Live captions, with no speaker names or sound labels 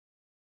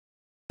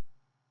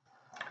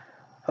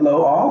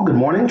Hello, all. Good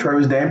morning.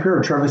 Travis Dampier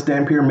of Travis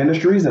Dampier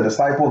Ministries, a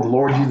disciple of the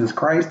Lord Jesus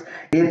Christ.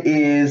 It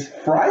is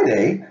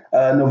Friday,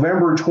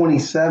 November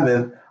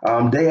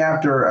 27th, day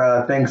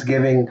after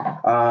Thanksgiving.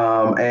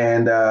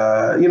 I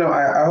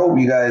hope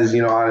you guys,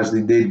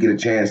 honestly did get a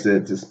chance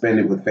to spend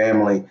it with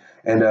family.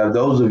 And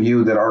those of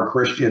you that are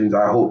Christians,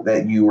 I hope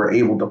that you were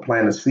able to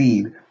plant a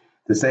seed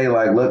to say,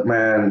 like, look,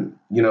 man,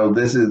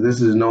 this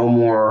is no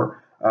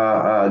more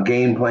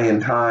game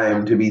playing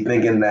time to be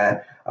thinking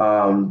that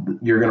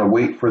you're going to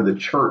wait for the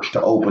church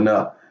to open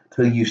up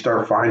till you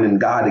start finding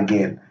God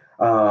again.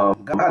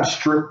 God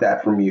stripped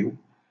that from you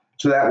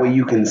so that way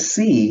you can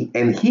see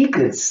and he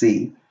could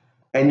see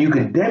and you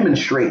could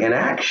demonstrate in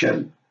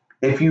action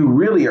if you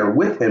really are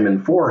with him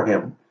and for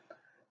him.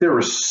 There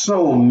are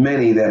so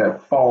many that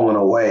have fallen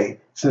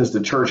away since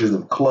the churches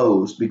have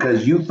closed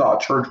because you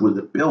thought church was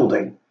a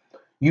building.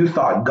 You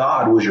thought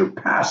God was your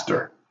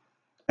pastor,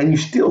 and you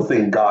still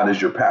think God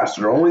is your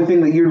pastor. The only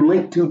thing that you're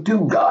linked to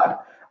God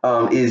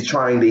is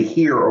trying to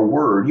hear a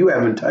word. You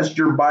haven't touched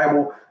your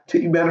Bible.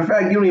 Matter of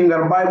fact, you don't even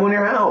got a Bible in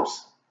your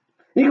house.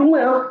 You go,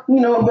 well,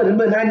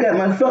 but I got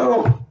my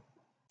phone.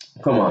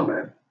 Come on,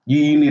 man.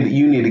 You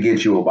need to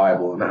get you a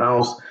Bible in the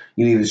house.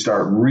 You need to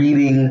start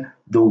reading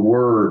the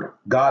word.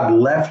 God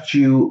left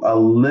you a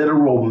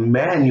literal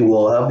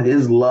manual of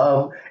his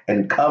love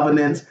and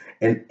covenants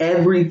and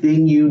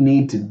everything you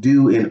need to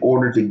do in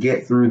order to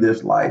get through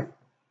this life.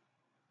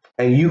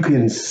 And you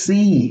can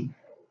see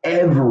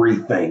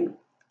everything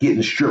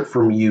getting stripped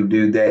from you,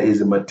 dude. That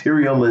is a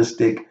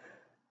materialistic,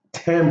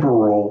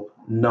 temporal,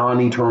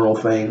 non-eternal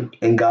thing.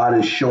 And God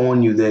is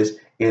showing you this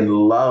in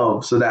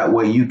love so that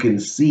way you can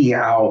see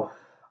how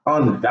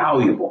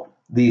unvaluable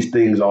these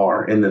things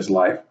are in this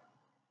life.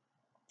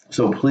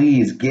 So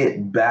please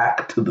get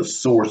back to the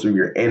source of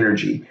your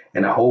energy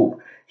and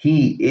hope.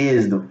 He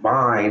is the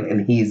vine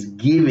and he's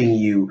giving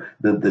you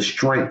the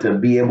strength to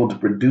be able to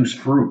produce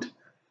fruit.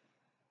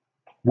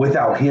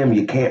 Without him,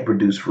 you can't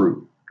produce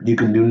fruit. You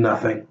can do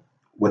nothing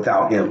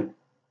without him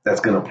that's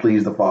going to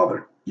please the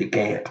Father. You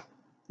can't.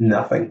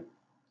 Nothing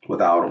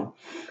without him.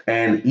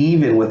 And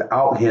even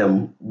without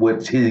him,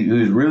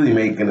 who's really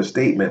making a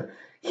statement,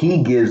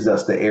 he gives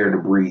us the air to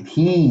breathe.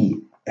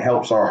 He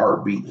helps our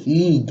heartbeat.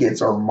 He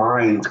gets our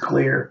minds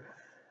clear.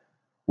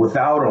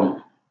 Without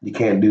him, you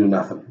can't do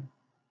nothing.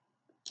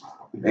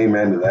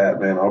 Amen to that,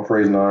 man. All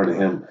praise and honor to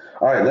him.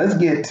 All right,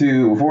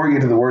 before we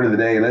get to the word of the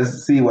day,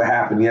 let's see what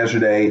happened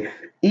yesterday.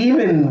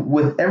 Even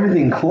with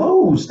everything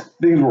closed,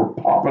 things were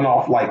popping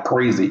off like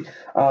crazy.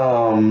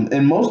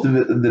 And most of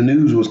the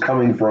news was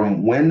coming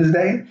from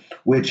Wednesday,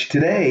 which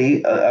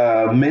today,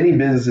 many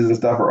businesses and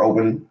stuff are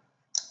open.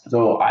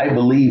 So I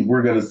believe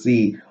we're going to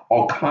see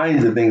all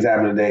kinds of things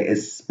happen today,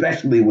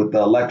 especially with the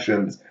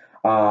elections.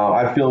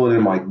 I feel it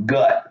in my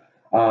gut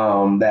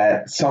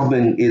that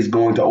something is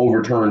going to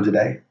overturn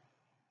today.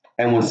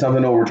 And when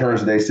something overturns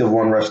today,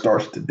 civil unrest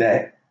starts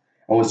today.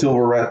 And when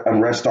civil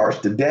unrest starts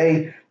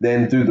today,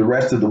 then through the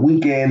rest of the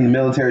weekend, the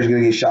military is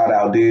going to get shot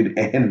out, dude.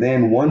 And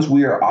then once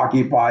we are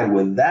occupied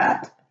with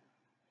that,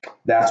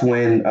 that's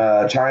when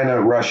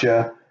China,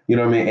 Russia,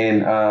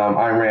 and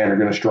Iran are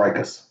going to strike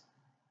us.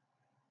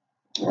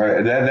 All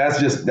right,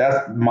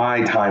 that's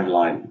my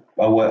timeline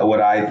of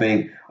what I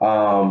think.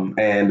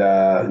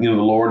 The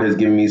Lord has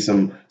given me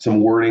some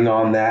wording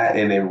on that,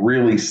 and it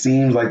really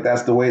seems like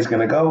that's the way it's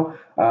going to go.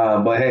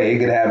 But hey, it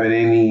could happen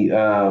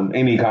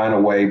any kind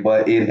of way.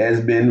 But it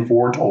has been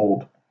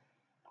foretold,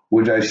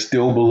 which I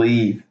still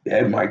believe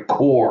at my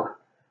core,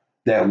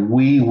 that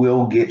we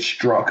will get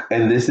struck.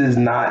 And this is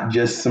not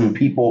just some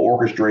people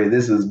orchestrated.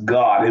 This is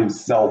God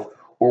himself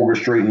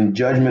orchestrating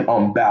judgment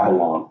on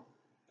Babylon.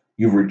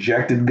 You've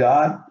rejected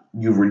God.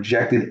 You've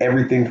rejected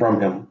everything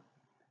from him.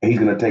 And he's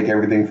going to take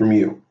everything from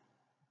you.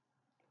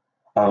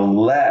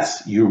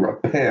 Unless you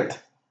repent,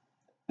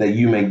 that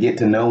you may get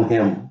to know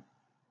him,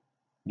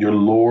 your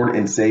Lord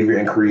and Savior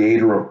and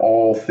creator of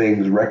all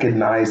things.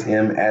 Recognize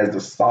him as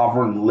the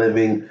sovereign,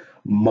 living,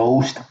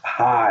 most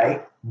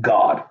high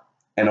God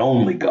and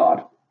only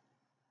God.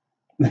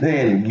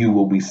 Then you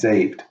will be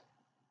saved.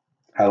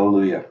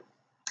 Hallelujah.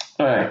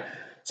 All right.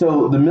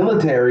 So the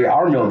military,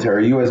 our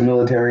military, U.S.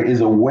 military,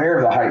 is aware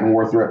of the heightened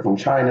war threat from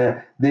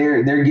China.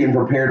 They're getting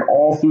prepared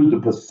all through the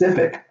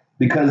Pacific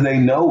because they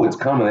know it's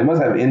coming. They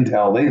must have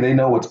intel. They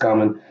know what's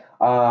coming.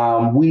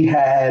 We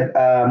had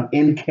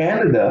in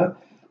Canada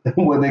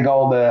what they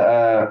call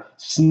the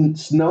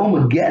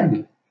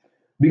snowmageddon,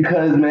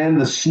 because, man,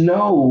 the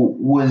snow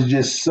was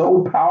just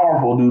so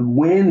powerful, dude.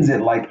 Winds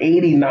at like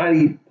 80,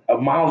 90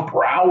 miles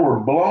per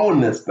hour blowing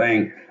this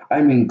thing.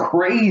 I mean,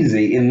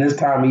 crazy in this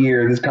time of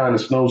year. This kind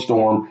of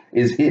snowstorm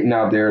is hitting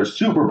out there.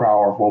 Super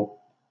powerful.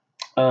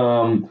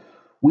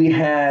 We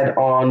had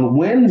on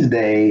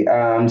Wednesday,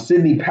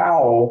 Sidney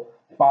Powell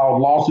filed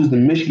lawsuits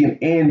in Michigan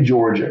and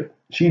Georgia.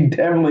 She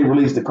definitely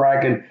released the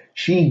Kraken.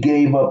 She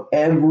gave up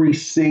every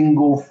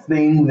single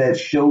thing that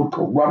showed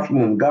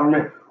corruption in the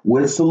government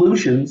with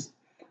solutions.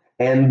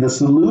 And the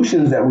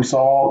solutions that we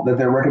saw that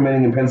they're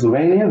recommending in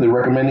Pennsylvania, they're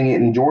recommending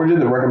it in Georgia,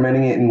 they're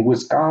recommending it in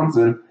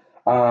Wisconsin,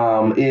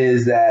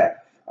 is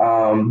that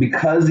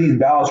Because these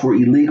ballots were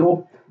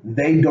illegal,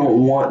 they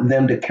don't want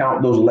them to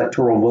count those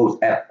electoral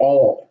votes at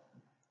all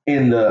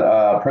in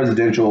the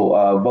presidential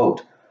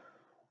vote,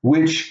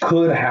 which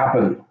could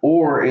happen.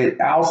 Or it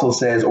also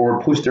says,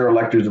 or push their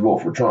electors to vote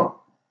for Trump.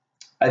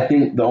 I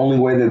think the only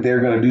way that they're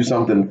going to do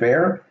something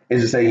fair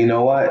is to say, you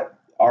know what,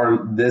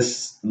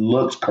 this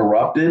looks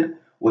corrupted,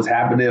 what's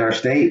happened in our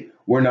state.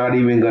 We're not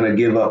even going to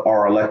give up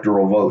our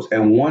electoral votes.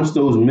 And once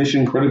those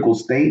mission critical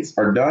states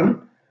are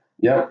done,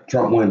 yep,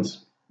 Trump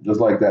wins just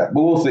like that.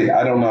 But we'll see.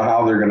 I don't know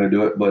how they're going to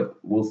do it, but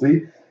we'll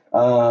see.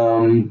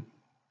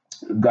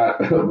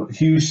 Got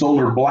huge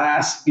solar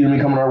blasts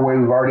coming our way.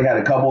 We've already had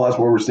a couple. That's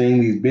where we're seeing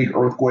these big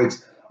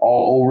earthquakes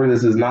all over.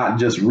 This is not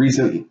just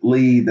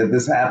recently that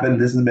this happened.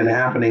 This has been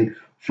happening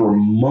for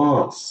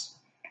months.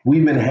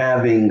 We've been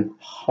having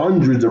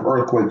hundreds of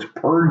earthquakes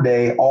per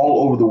day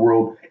all over the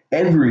world,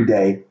 every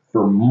day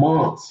for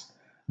months.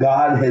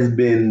 God has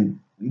been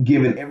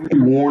given every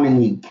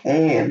warning he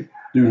can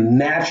through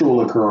natural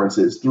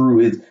occurrences, through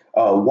his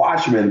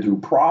watchmen,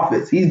 through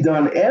prophets. He's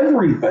done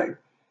everything.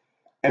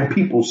 And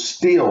people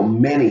still,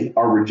 many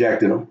are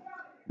rejecting him.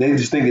 They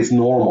just think it's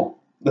normal.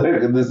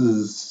 This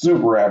is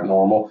super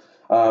abnormal.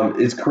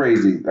 It's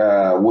crazy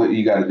what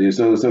you got to do.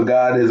 So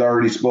God has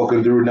already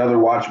spoken through another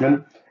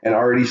watchman and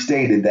already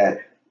stated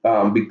that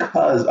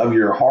because of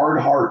your hard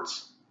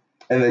hearts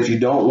and that you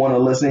don't want to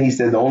listen, he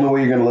said the only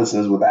way you're going to listen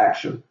is with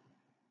action.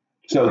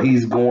 So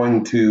he's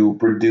going to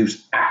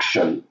produce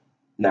action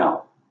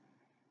now.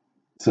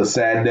 It's a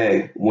sad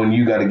day when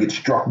you got to get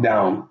struck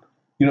down,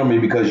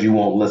 because you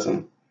won't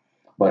listen.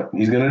 But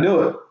he's going to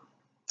do it.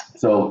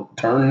 So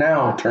turn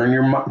now, turn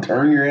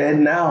your head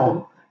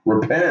now.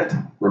 Repent,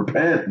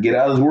 get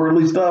out of this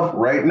worldly stuff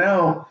right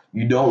now.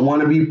 You don't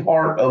want to be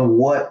part of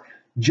what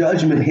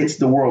judgment hits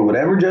the world.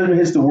 Whatever judgment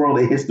hits the world,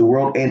 it hits the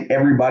world and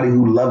everybody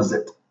who loves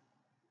it.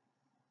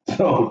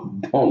 So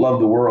don't love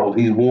the world.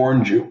 He's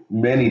warned you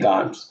many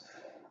times.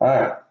 All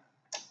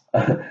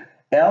right.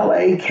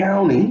 LA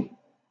County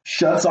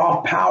shuts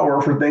off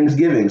power for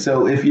Thanksgiving.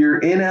 So if you're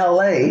in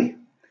LA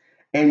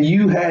and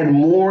you had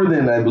more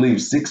than, I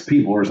believe, 6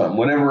 people or something,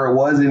 whatever it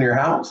was in your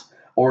house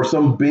or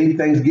some big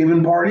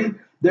Thanksgiving party,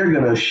 they're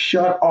going to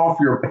shut off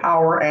your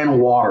power and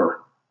water.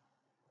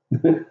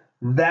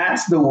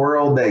 That's the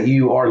world that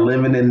you are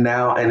living in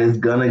now, and it's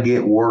going to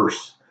get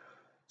worse.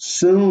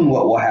 Soon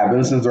what will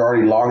happen, since they're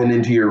already logging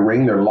into your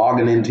Ring, they're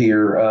logging into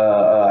your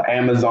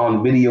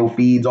Amazon video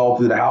feeds all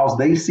through the house.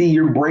 They see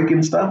you're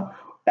breaking stuff.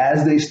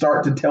 As they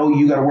start to tell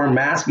you got to wear a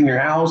mask in your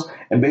house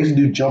and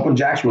basically do jumping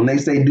jacks when they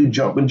say do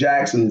jumping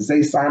jacks and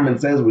say Simon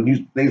says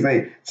when they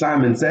say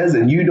Simon says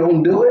and you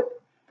don't do it.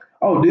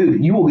 Oh,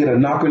 dude, you will get a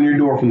knock on your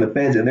door from the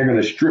feds and they're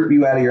going to strip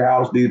you out of your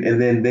house, dude. And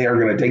then they are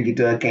going to take you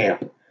to a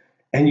camp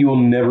and you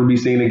will never be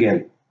seen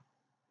again.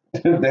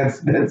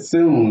 That's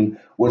soon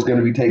what's going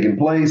to be taking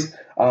place.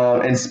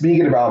 And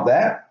speaking about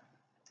that,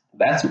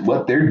 that's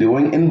what they're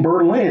doing in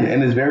Berlin.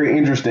 And it's very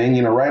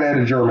interesting, right out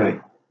of Germany.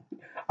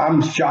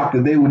 I'm shocked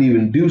that they would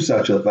even do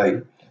such a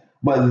thing.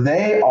 But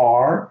they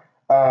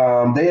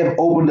have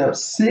opened up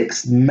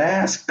 6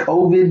 mass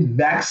COVID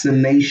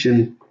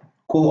vaccination,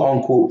 quote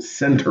unquote,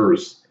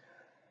 centers.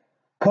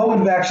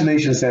 COVID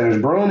vaccination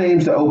centers. Berlin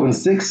aims to open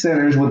 6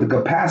 centers with the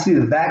capacity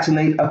to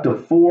vaccinate up to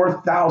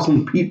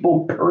 4,000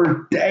 people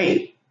per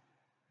day.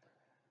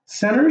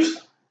 Centers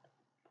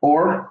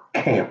or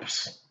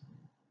camps?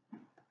 I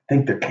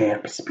think they're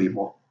camps,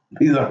 people.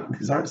 These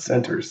aren't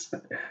centers.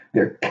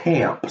 They're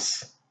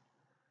camps.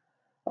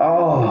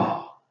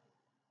 Oh,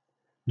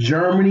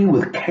 Germany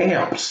with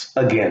camps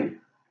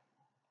again.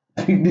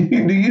 Do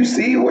you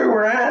see where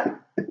we're at?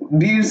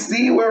 Do you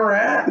see where we're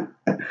at?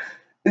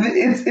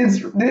 It's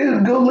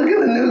dude, go look at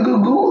the new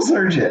Google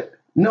search it.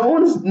 No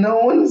one's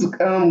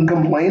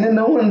complaining.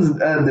 No one's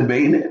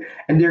debating it,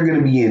 and they're going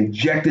to be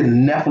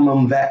injecting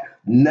Nephilim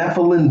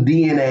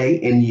DNA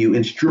in you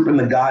and stripping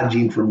the God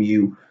gene from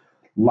you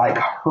like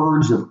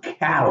herds of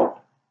cattle.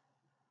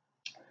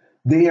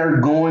 They are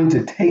going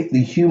to take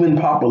the human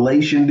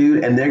population,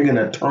 dude, and they're going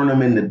to turn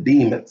them into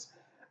demons.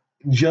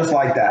 Just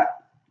like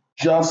that.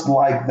 Just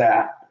like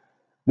that.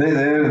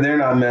 They're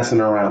not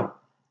messing around.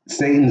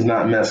 Satan's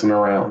not messing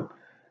around.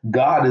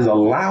 God is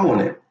allowing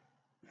it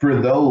for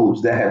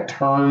those that have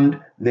turned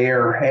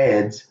their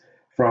heads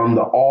from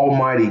the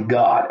Almighty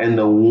God and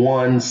the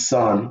one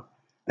Son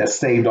that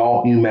saved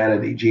all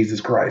humanity,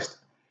 Jesus Christ.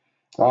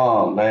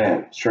 Oh,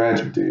 man. It's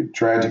tragic, dude.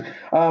 Tragic.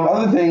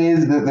 Other thing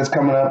is that's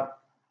coming up.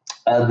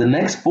 The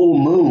next full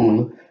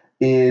moon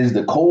is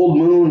the cold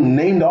moon,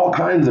 named all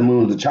kinds of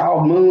moons. The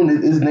child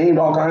moon is named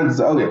all kinds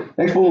of. Okay,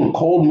 next full moon,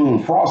 cold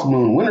moon, frost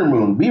moon, winter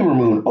moon, beaver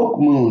moon, oak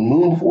moon,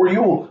 moon before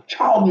Yule,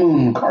 child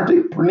moon,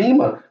 Kartik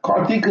Purnima,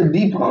 Kartika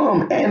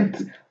Deepam,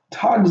 and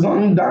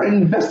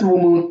Tagzandine festival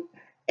moon,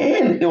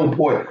 and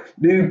Ilpoi.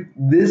 Dude,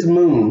 this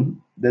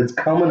moon that's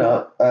coming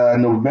up,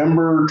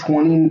 November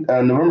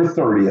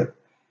 30th,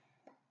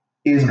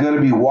 is going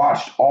to be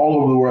watched all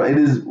over the world. It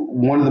is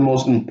one of the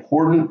most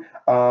important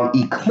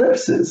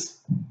eclipses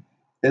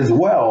as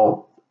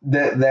well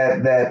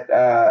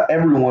that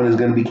everyone is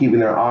going to be keeping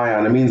their eye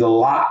on. It means a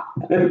lot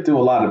to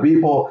a lot of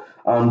people.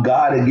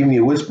 God had given me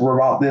a whisper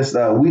about this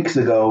weeks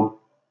ago.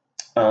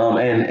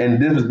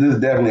 And this is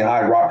definitely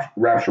high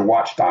rapture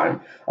watch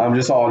time.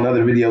 Just saw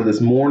another video this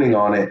morning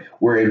on it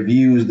where it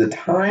views the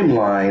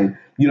timeline,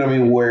 you know what I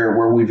mean,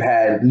 where we've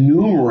had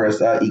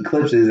numerous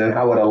eclipses and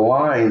how it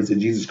aligns to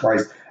Jesus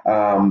Christ's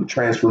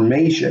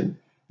transformation,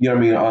 you know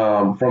what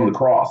I mean, from the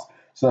cross.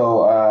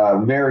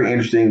 So very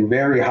interesting,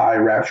 very high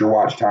rapture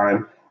watch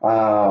time.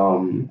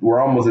 We're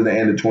almost at the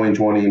end of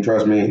 2020, and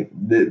trust me,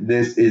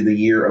 this is the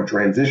year of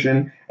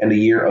transition and the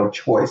year of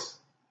choice.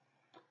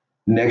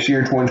 Next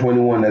year,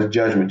 2021, that's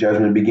judgment.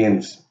 Judgment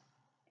begins.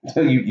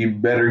 So you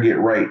better get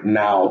right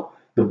now.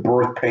 The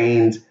birth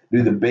pains,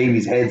 dude, the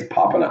baby's head's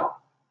popping out.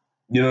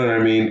 You know what I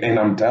mean? And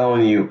I'm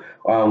telling you,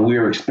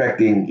 we're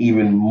expecting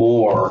even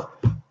more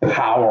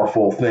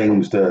powerful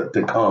things to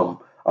come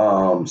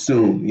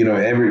soon. You know,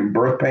 every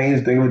birth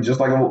pains, think of it just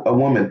like a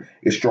woman.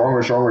 It's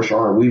stronger, stronger,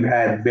 stronger. We've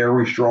had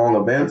very strong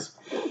events,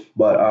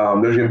 but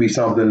there's going to be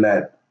something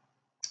that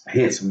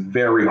hits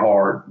very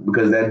hard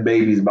because that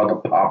baby's about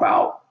to pop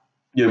out.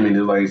 You know what I mean?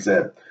 Just like I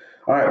said.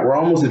 All right, we're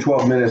almost at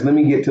 12 minutes. Let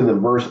me get to the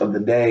verse of the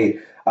day.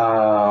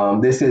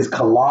 This is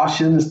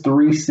Colossians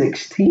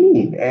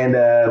 3:16. And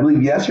I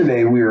believe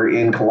yesterday we were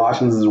in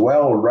Colossians as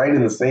well, right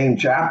in the same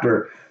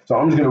chapter. So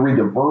I'm just going to read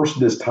the verse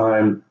this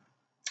time.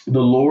 The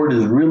Lord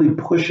is really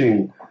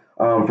pushing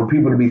for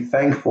people to be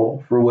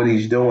thankful for what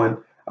he's doing.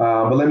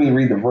 But let me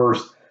read the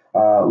verse.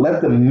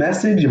 Let the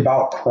message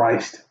about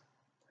Christ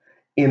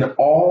in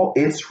all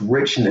its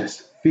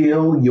richness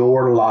fill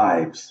your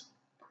lives.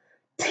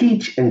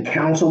 Teach and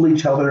counsel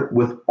each other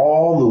with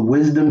all the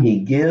wisdom he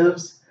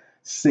gives.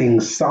 Sing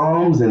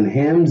psalms and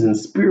hymns and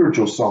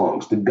spiritual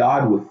songs to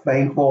God with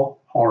thankful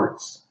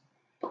hearts.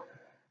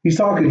 He's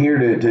talking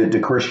here to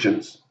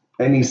Christians.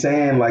 And he's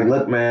saying, like,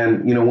 look,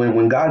 man, you know,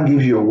 when God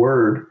gives you a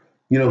word,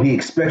 you know, he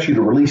expects you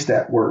to release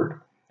that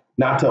word,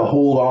 not to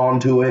hold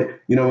on to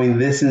it. You know, I mean,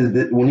 this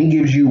is when he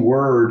gives you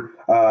word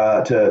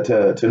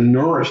to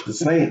nourish the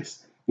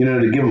saints, you know,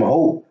 to give them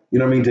hope. You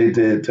know what I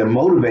mean? To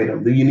motivate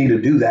them, that you need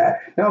to do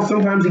that. Now,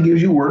 sometimes he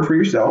gives you word for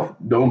yourself.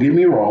 Don't get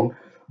me wrong.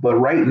 But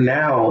right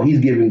now, he's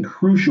giving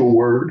crucial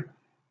word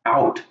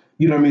out.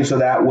 You know what I mean? So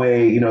that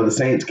way, you know, the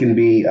saints can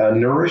be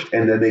nourished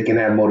and that they can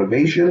have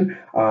motivation.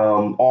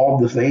 All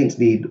the saints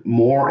need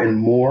more and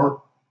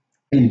more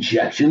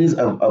injections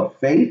of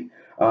faith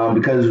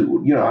because,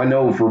 you know, I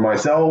know for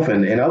myself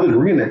and others,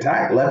 we're getting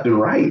attacked left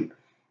and right.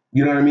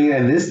 You know what I mean?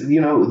 And this,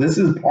 you know, this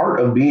is part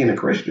of being a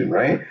Christian,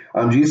 right?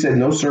 Jesus said,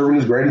 no servant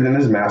is greater than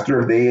his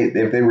master.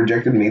 If they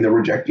rejected me, they'll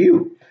reject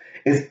you.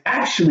 It's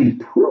actually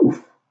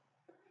proof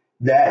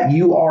that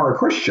you are a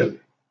Christian.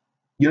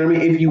 You know what I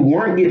mean? If you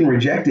weren't getting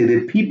rejected,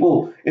 if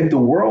the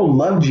world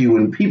loved you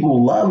and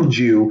people loved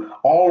you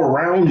all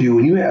around you,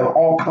 and you have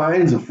all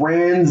kinds of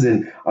friends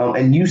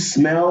and you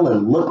smell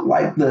and look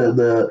like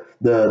the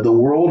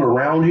world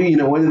around you, you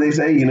know, what do they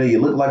say? You know, you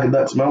look like a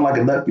duck, smell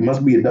like a duck, you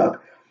must be a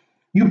duck.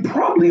 You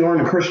probably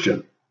aren't a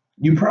Christian.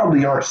 You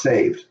probably aren't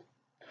saved.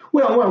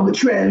 Well, but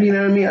Trev, you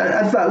know what I mean?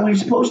 I thought we were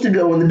supposed to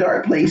go in the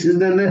dark places.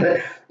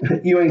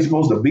 You ain't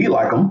supposed to be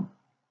like them.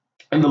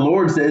 And the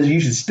Lord says you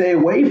should stay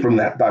away from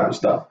that type of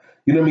stuff.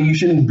 You know what I mean? You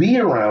shouldn't be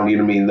around, you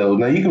know what I mean, those.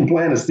 Now, you can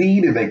plant a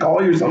seed if they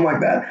call you or something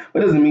like that,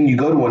 but it doesn't mean you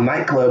go to a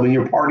nightclub and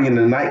you're partying in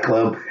a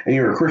nightclub and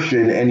you're a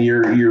Christian and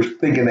you're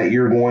thinking that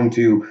you're going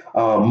to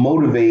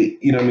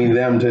motivate, you know what I mean,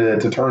 them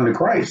to turn to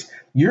Christ.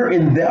 You're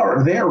in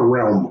their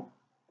realm.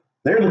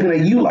 They're looking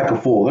at you like a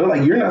fool. They're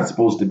like, you're not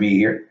supposed to be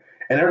here.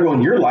 And they're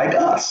going, you're like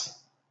us.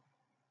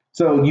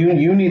 So you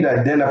need to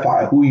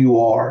identify who you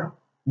are,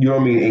 you know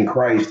what I mean, in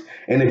Christ.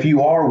 And if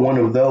you are one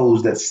of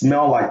those that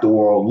smell like the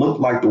world, look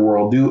like the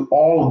world, do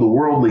all of the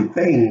worldly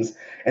things,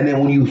 and then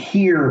when you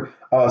hear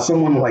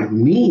someone like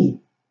me,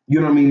 you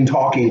know what I mean,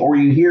 talking, or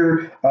you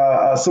hear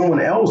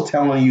someone else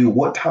telling you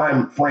what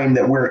time frame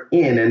that we're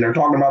in, and they're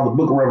talking about the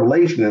book of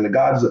Revelation and the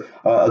God's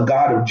a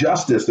God of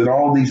justice and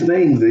all these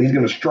things, that he's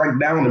going to strike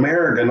down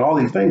America and all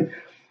these things,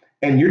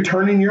 and you're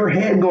turning your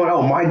head going,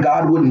 oh, my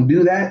God wouldn't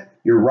do that.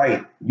 You're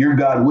right. Your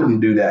God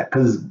wouldn't do that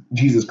because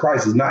Jesus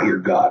Christ is not your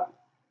God.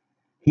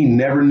 He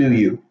never knew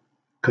you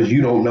because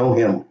you don't know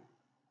him.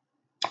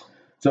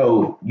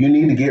 So you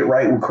need to get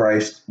right with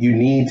Christ. You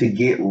need to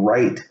get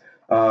right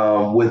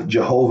with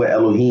Jehovah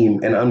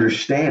Elohim and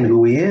understand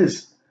who he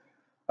is.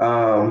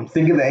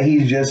 Thinking that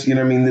he's just, you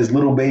know what I mean, this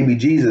little baby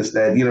Jesus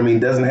that, you know what I mean,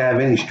 doesn't have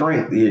any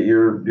strength.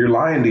 You're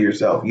lying to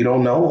yourself. You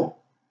don't know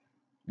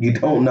him. You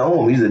don't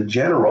know him. He's a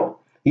general.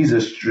 He's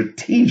a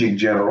strategic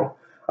general.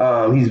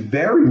 He's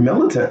very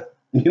militant.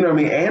 You know what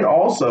I mean? And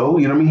also,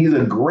 you know what I mean, he's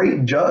a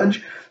great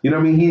judge. You know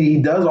what I mean?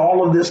 He does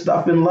all of this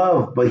stuff in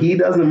love, but he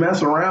doesn't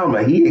mess around,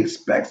 man. He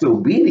expects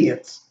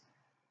obedience.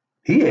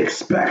 He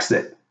expects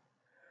it.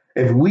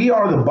 If we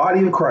are the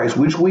body of Christ,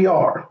 which we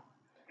are,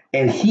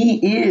 and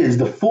he is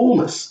the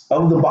fullness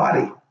of the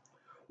body,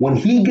 when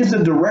he gives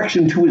a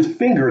direction to his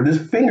finger,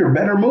 this finger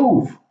better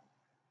move.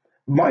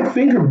 My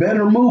finger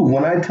better move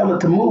when I tell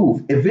it to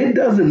move. If it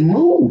doesn't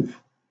move,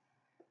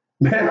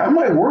 man, I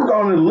might work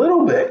on it a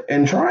little bit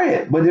and try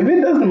it. But if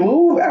it doesn't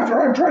move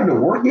after I tried to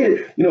work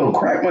it,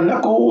 crack my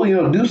knuckle,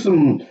 do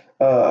some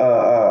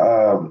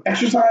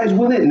exercise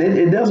with it, and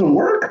it doesn't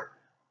work,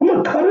 I'm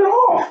going to cut it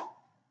off.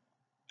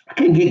 I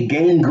can't get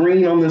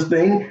gangrene on this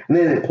thing, and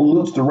then it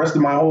pollutes the rest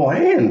of my whole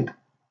hand,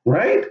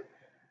 right?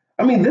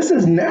 I mean, this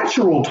is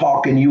natural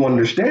talk and you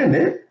understand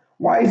it.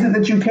 Why is it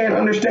that you can't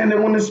understand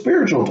it when it's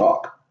spiritual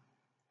talk?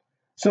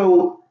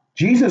 So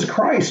Jesus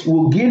Christ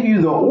will give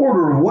you the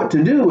order of what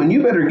to do, and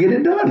you better get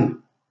it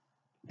done.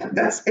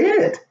 That's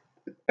it.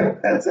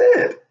 That's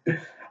it.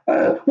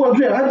 Well,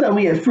 Jim, I thought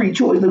we had free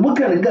choice. Like, what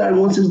kind of God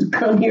wants us to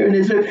come here in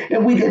this earth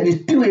and we got to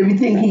just do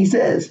everything he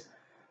says?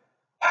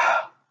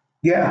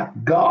 Yeah,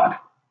 God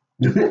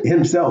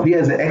himself, he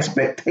has an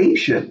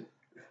expectation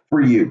for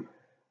you.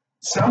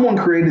 Someone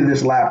created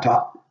this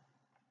laptop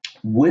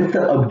with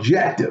the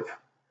objective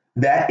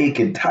that it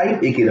could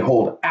type, it could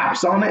hold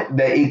apps on it,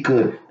 that it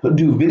could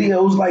do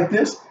videos like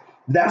this.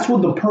 That's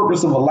what the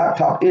purpose of a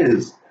laptop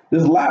is.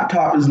 This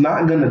laptop is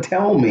not going to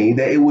tell me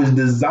that it was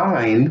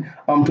designed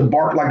to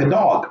bark like a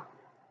dog.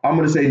 I'm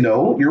going to say,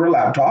 no, you're a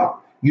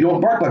laptop. You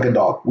don't bark like a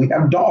dog. We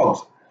have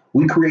dogs.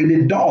 We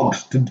created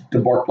dogs to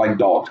bark like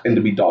dogs and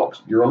to be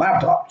dogs. You're a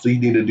laptop, so you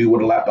need to do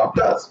what a laptop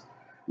does.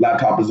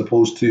 Laptop is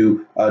supposed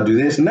to do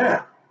this and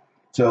that.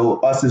 So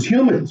us as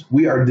humans,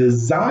 we are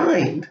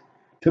designed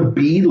to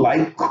be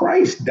like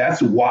Christ.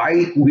 That's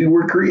why we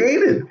were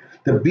created,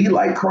 to be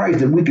like Christ,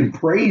 that we could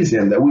praise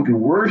him, that we could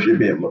worship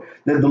him,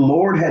 that the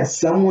Lord had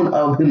someone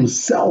of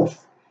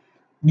himself,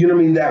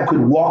 that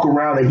could walk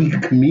around, that he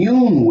could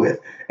commune with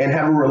and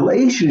have a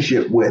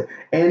relationship with,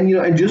 and,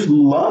 and just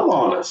love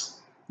on us.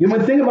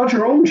 Think about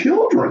your own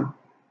children.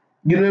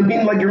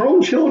 Like your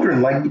own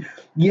children, like,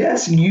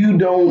 yes, you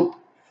don't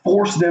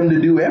force them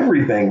to do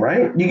everything,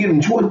 right? You give them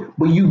choice,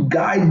 but you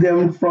guide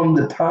them from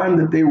the time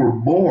that they were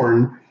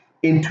born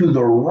into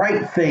the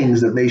right things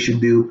that they should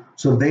do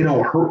so they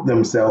don't hurt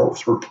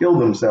themselves or kill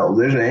themselves.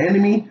 There's an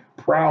enemy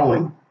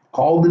prowling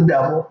called the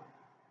devil,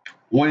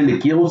 wanting to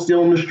kill,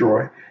 steal, and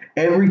destroy.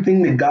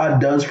 Everything that God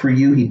does for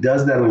you, he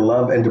does that in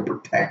love and to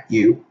protect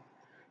you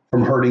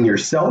from hurting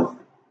yourself,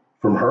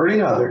 from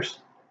hurting others,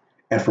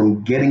 and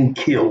from getting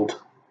killed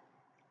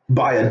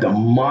by a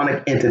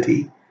demonic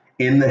entity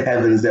in the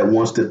heavens that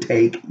wants to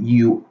take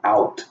you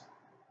out.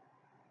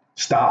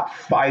 Stop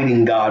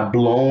fighting God,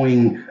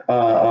 blowing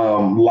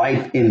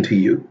life into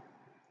you.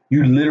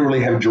 You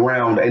literally have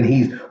drowned, and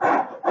he's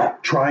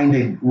trying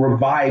to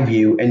revive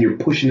you, and you're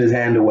pushing his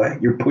hand away.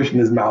 You're pushing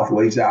his mouth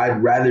away. You say,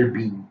 I'd rather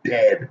be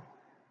dead.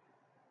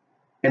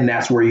 And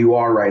that's where you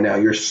are right now.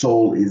 Your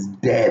soul is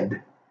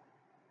dead.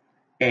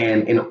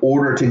 And in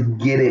order to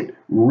get it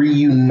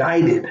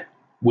reunited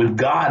with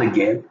God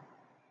again,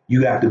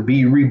 you have to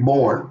be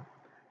reborn.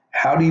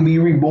 How do you be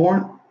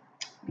reborn?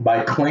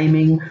 By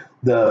claiming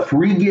the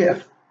free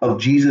gift of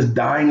Jesus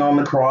dying on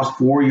the cross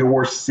for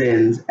your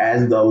sins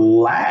as the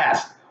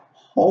last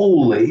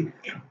holy,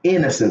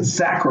 innocent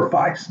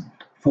sacrifice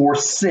for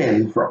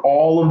sin for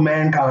all of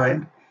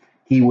mankind.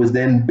 He was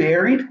then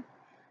buried.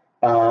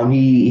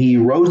 He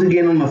rose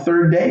again on the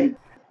third day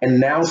and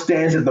now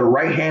stands at the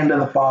right hand of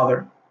the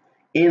Father,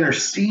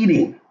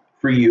 interceding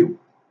for you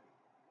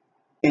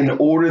in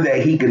order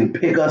that he can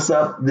pick us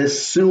up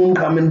this soon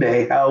coming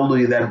day.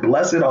 Hallelujah. That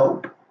blessed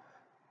hope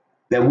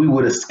that we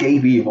would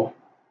escape evil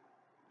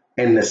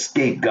and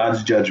escape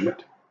God's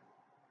judgment.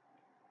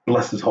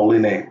 Bless his holy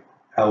name.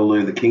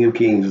 Hallelujah. The King of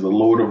Kings, the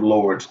Lord of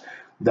Lords,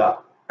 the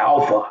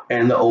Alpha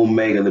and the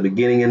Omega, the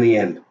beginning and the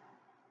end.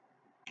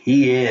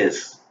 He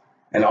is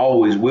and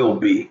always will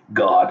be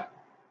God.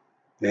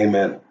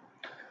 Amen.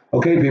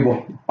 Okay,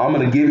 people, I'm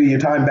going to give you your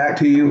time back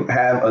to you.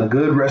 Have a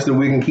good rest of the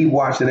week and keep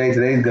watching today.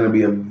 Today is going to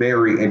be a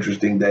very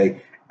interesting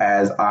day,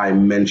 as I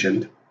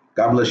mentioned.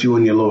 God bless you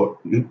and your Lord.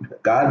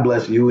 God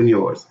bless you and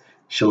yours.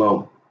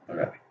 Shalom. All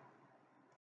right.